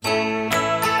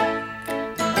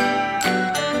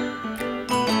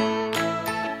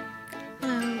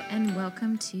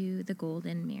The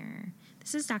Golden Mirror.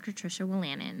 This is Dr. Tricia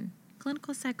Wolanin,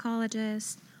 clinical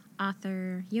psychologist,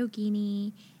 author,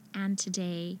 yogini, and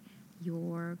today,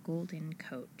 your golden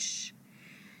coach.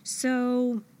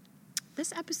 So,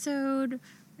 this episode,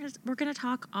 we're going to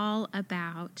talk all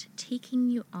about taking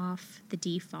you off the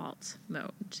default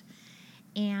mode.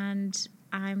 And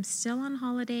I'm still on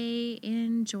holiday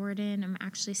in Jordan. I'm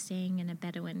actually staying in a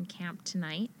Bedouin camp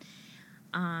tonight.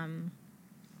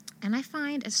 And I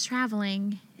find as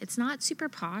traveling, it's not super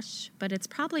posh, but it's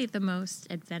probably the most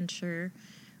adventure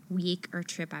week or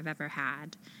trip I've ever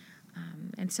had.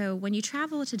 And so when you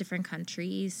travel to different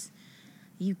countries,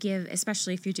 you give,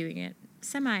 especially if you're doing it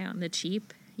semi on the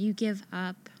cheap, you give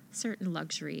up certain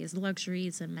luxuries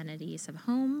and amenities of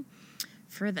home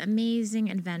for the amazing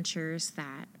adventures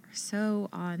that are so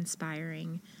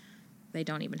awe-inspiring. They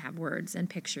don't even have words, and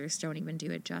pictures don't even do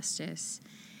it justice.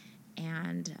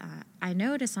 And I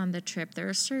notice on the trip there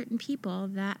are certain people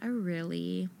that are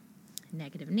really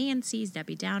negative Nancy's,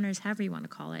 Debbie Downers, however you want to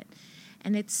call it.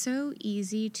 And it's so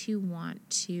easy to want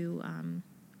to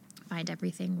find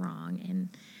everything wrong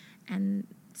and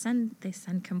they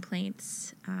send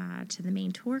complaints to the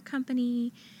main tour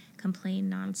company, complain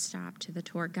nonstop to the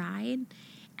tour guide.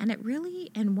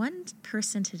 And one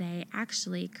person today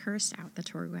actually cursed out the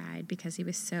tour guide because he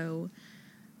was so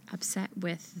upset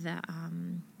with the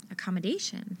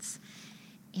accommodations.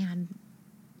 And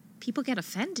people get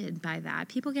offended by that.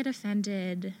 People get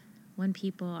offended when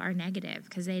people are negative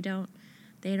because they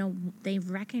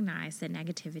recognize that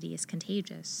negativity is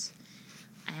contagious,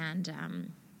 and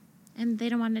they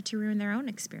don't want it to ruin their own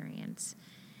experience.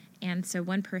 And so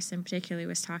one person particularly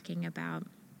was talking about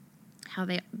how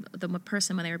the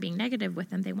person, when they were being negative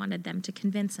with them, they wanted them to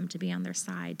convince them to be on their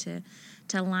side, to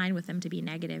align with them, to be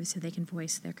negative so they can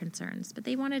voice their concerns. But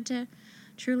they wanted to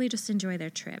truly just enjoy their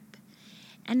trip.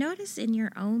 And notice in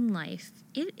your own life,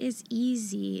 it is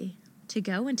easy to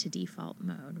go into default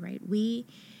mode, right? We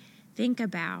think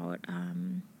about,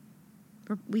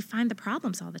 we find the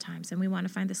problems all the time, and we want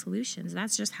to find the solutions.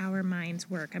 That's just how our minds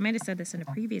work. I might have said this in a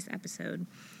previous episode,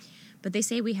 but they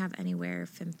say we have anywhere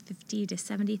from 50 to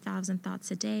 70,000 thoughts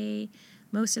a day.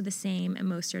 Most are the same, and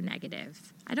most are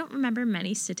negative. I don't remember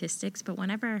many statistics, but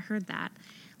whenever I heard that,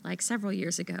 like several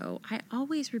years ago, I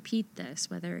always repeat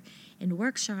this, whether in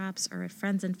workshops or with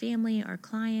friends and family or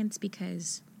clients,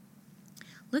 because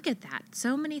look at that.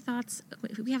 So many thoughts.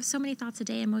 We have so many thoughts a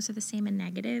day, and most are the same and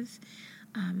negative.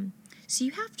 So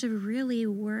you have to really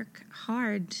work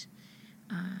hard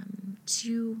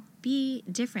to be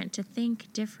different, to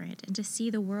think different, and to see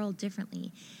the world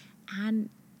differently. And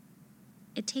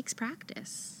it takes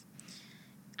practice.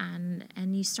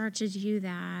 And you start to do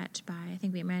that by, I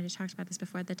think we might have talked about this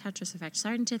before, the Tetris effect,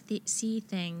 starting to see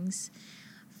things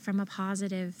from a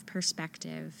positive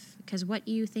perspective, because what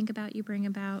you think about, you bring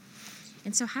about.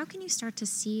 And so how can you start to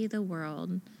see the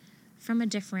world from a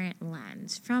different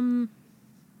lens, from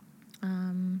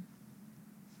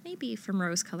maybe from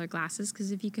rose-colored glasses,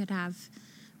 because if you could have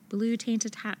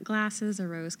blue-tainted glasses or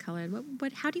rose-colored,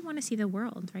 how do you want to see the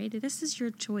world, right? This is your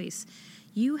choice.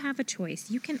 You have a choice.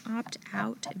 You can opt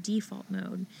out of default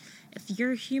mode. If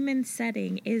your human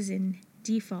setting is in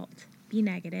default, be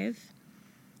negative,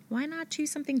 why not choose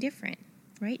something different,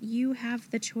 right? You have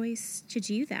the choice to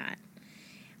do that.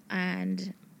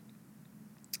 And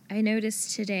I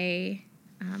noticed today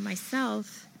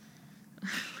myself,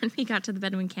 when we got to the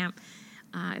Bedouin camp,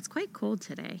 it's quite cold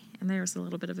today, and there was a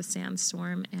little bit of a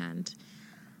sandstorm, and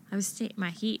I was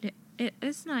my heat, it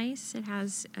is nice. It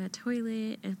has a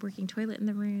working toilet in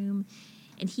the room,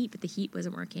 and heat, but the heat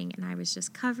wasn't working, and I was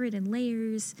just covered in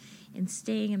layers and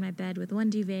staying in my bed with one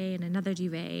duvet and another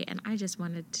duvet, and I just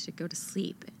wanted to go to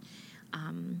sleep.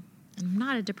 I'm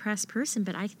not a depressed person,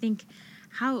 but I think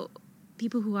how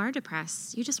people who are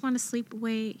depressed, you just want to sleep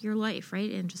away your life,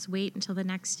 right? And just wait until the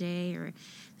next day or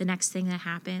the next thing that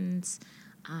happens.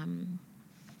 And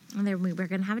then we were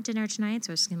going to have a dinner tonight, so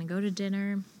I was just going to go to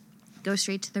dinner, go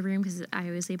straight to the room because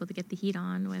I was able to get the heat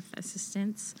on with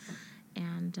assistance.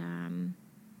 And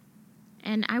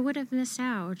I would have missed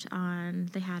out on,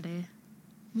 they had a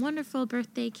wonderful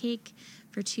birthday cake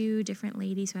for two different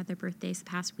ladies who had their birthdays the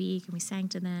past week, and we sang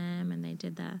to them, and they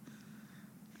did the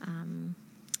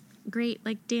great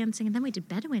dancing, and then we did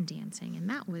Bedouin dancing, and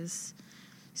that was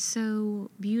so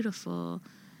beautiful.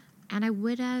 And I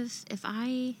would have, if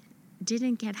I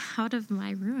didn't get out of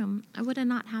my room, I would have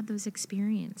not had those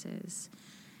experiences.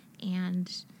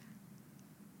 And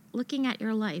looking at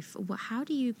your life, how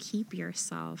do you keep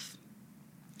yourself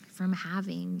from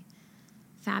having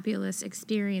fabulous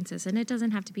experiences? And it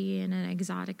doesn't have to be in an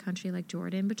exotic country like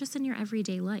Jordan, but just in your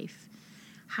everyday life.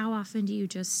 How often do you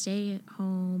just stay at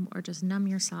home or just numb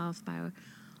yourself by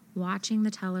watching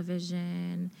the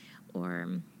television or,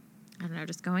 I don't know,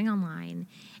 just going online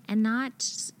and not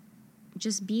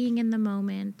just being in the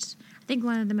moment? I think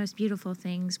one of the most beautiful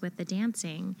things with the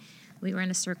dancing, we were in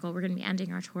a circle, we're going to be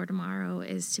ending our tour tomorrow,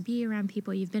 is to be around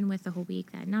people you've been with the whole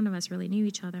week that none of us really knew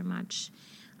each other much.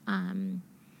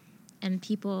 And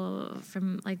people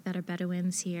from that are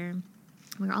Bedouins here.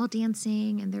 We're all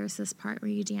dancing, and there's this part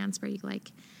where you dance where you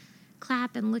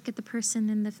clap and look at the person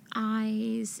in the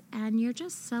eyes, and you're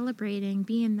just celebrating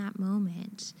being in that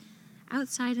moment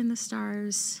outside in the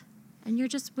stars, and you're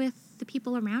just with the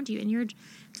people around you, and in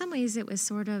some ways it was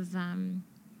sort of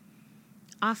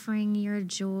offering your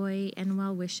joy and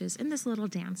well wishes in this little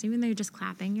dance. Even though you're just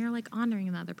clapping, you're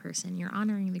honoring the other person, you're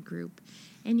honoring the group,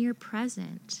 and you're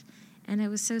present. And it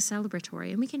was so celebratory.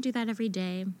 And we can do that every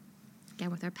day, again,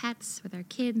 with our pets, with our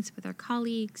kids, with our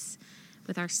colleagues,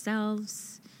 with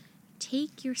ourselves.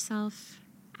 Take yourself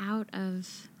out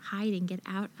of hiding, get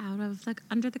out of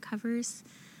under the covers.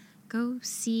 Go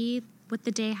see what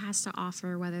the day has to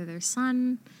offer, whether there's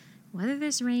sun, whether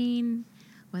there's rain,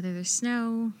 whether there's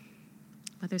snow,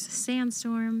 whether there's a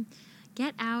sandstorm.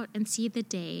 Get out and see the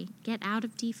day. Get out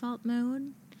of default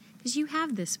mode. Because you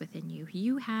have this within you.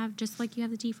 You have, just like you have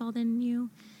the default in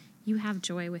you, you have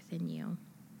joy within you.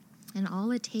 And all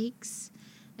it takes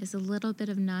is a little bit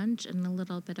of nudge and a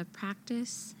little bit of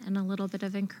practice and a little bit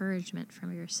of encouragement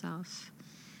from yourself.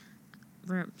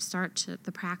 Start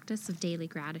the practice of daily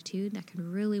gratitude that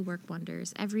can really work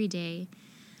wonders every day.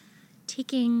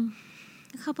 Taking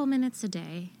a couple minutes a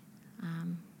day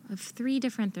of 3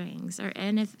 different things,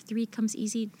 and if 3 comes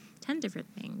easy, 10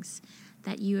 different things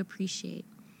that you appreciate.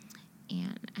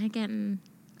 And again,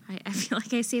 I feel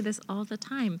like I say this all the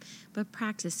time, but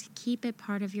practice. Keep it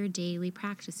part of your daily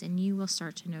practice, and you will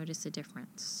start to notice a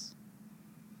difference.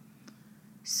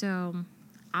 So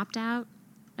opt out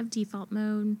of default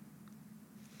mode.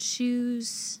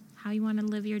 Choose how you want to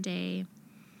live your day,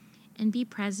 and be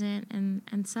present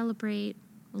and celebrate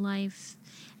life.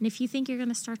 And if you think you're going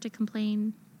to start to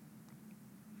complain,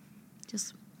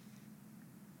 just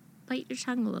bite your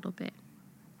tongue a little bit.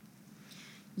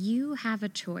 You have a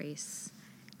choice.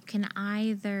 You can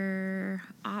either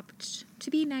opt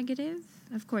to be negative.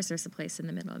 Of course, there's a place in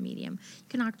the middle, a medium. You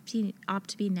can opt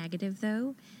to be negative,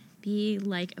 though. Be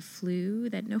like a flu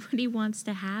that nobody wants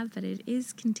to have, but it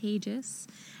is contagious.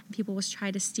 People will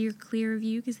try to steer clear of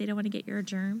you because they don't want to get your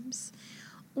germs.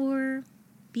 Or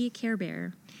be a Care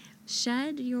Bear.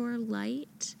 Shed your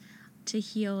light to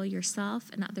heal yourself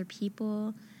and other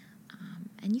people.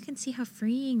 And you can see how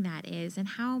freeing that is and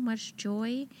how much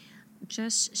joy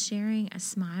just sharing a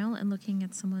smile and looking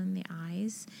at someone in the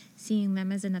eyes, seeing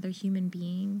them as another human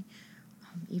being,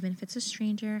 even if it's a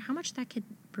stranger, how much that could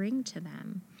bring to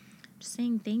them. Just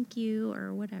saying thank you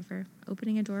or whatever,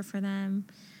 opening a door for them.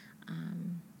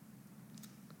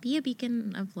 Be a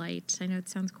beacon of light. I know it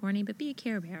sounds corny, but be a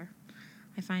Care Bear.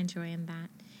 I find joy in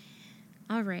that.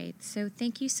 All right, so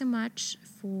thank you so much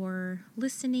for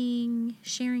listening,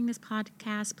 sharing this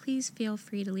podcast. Please feel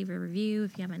free to leave a review.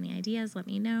 If you have any ideas, let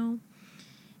me know.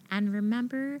 And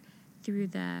remember, through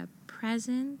the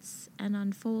presence and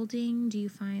unfolding, do you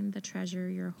find the treasure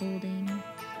you're holding?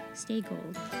 Stay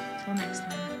gold. Till next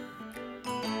time.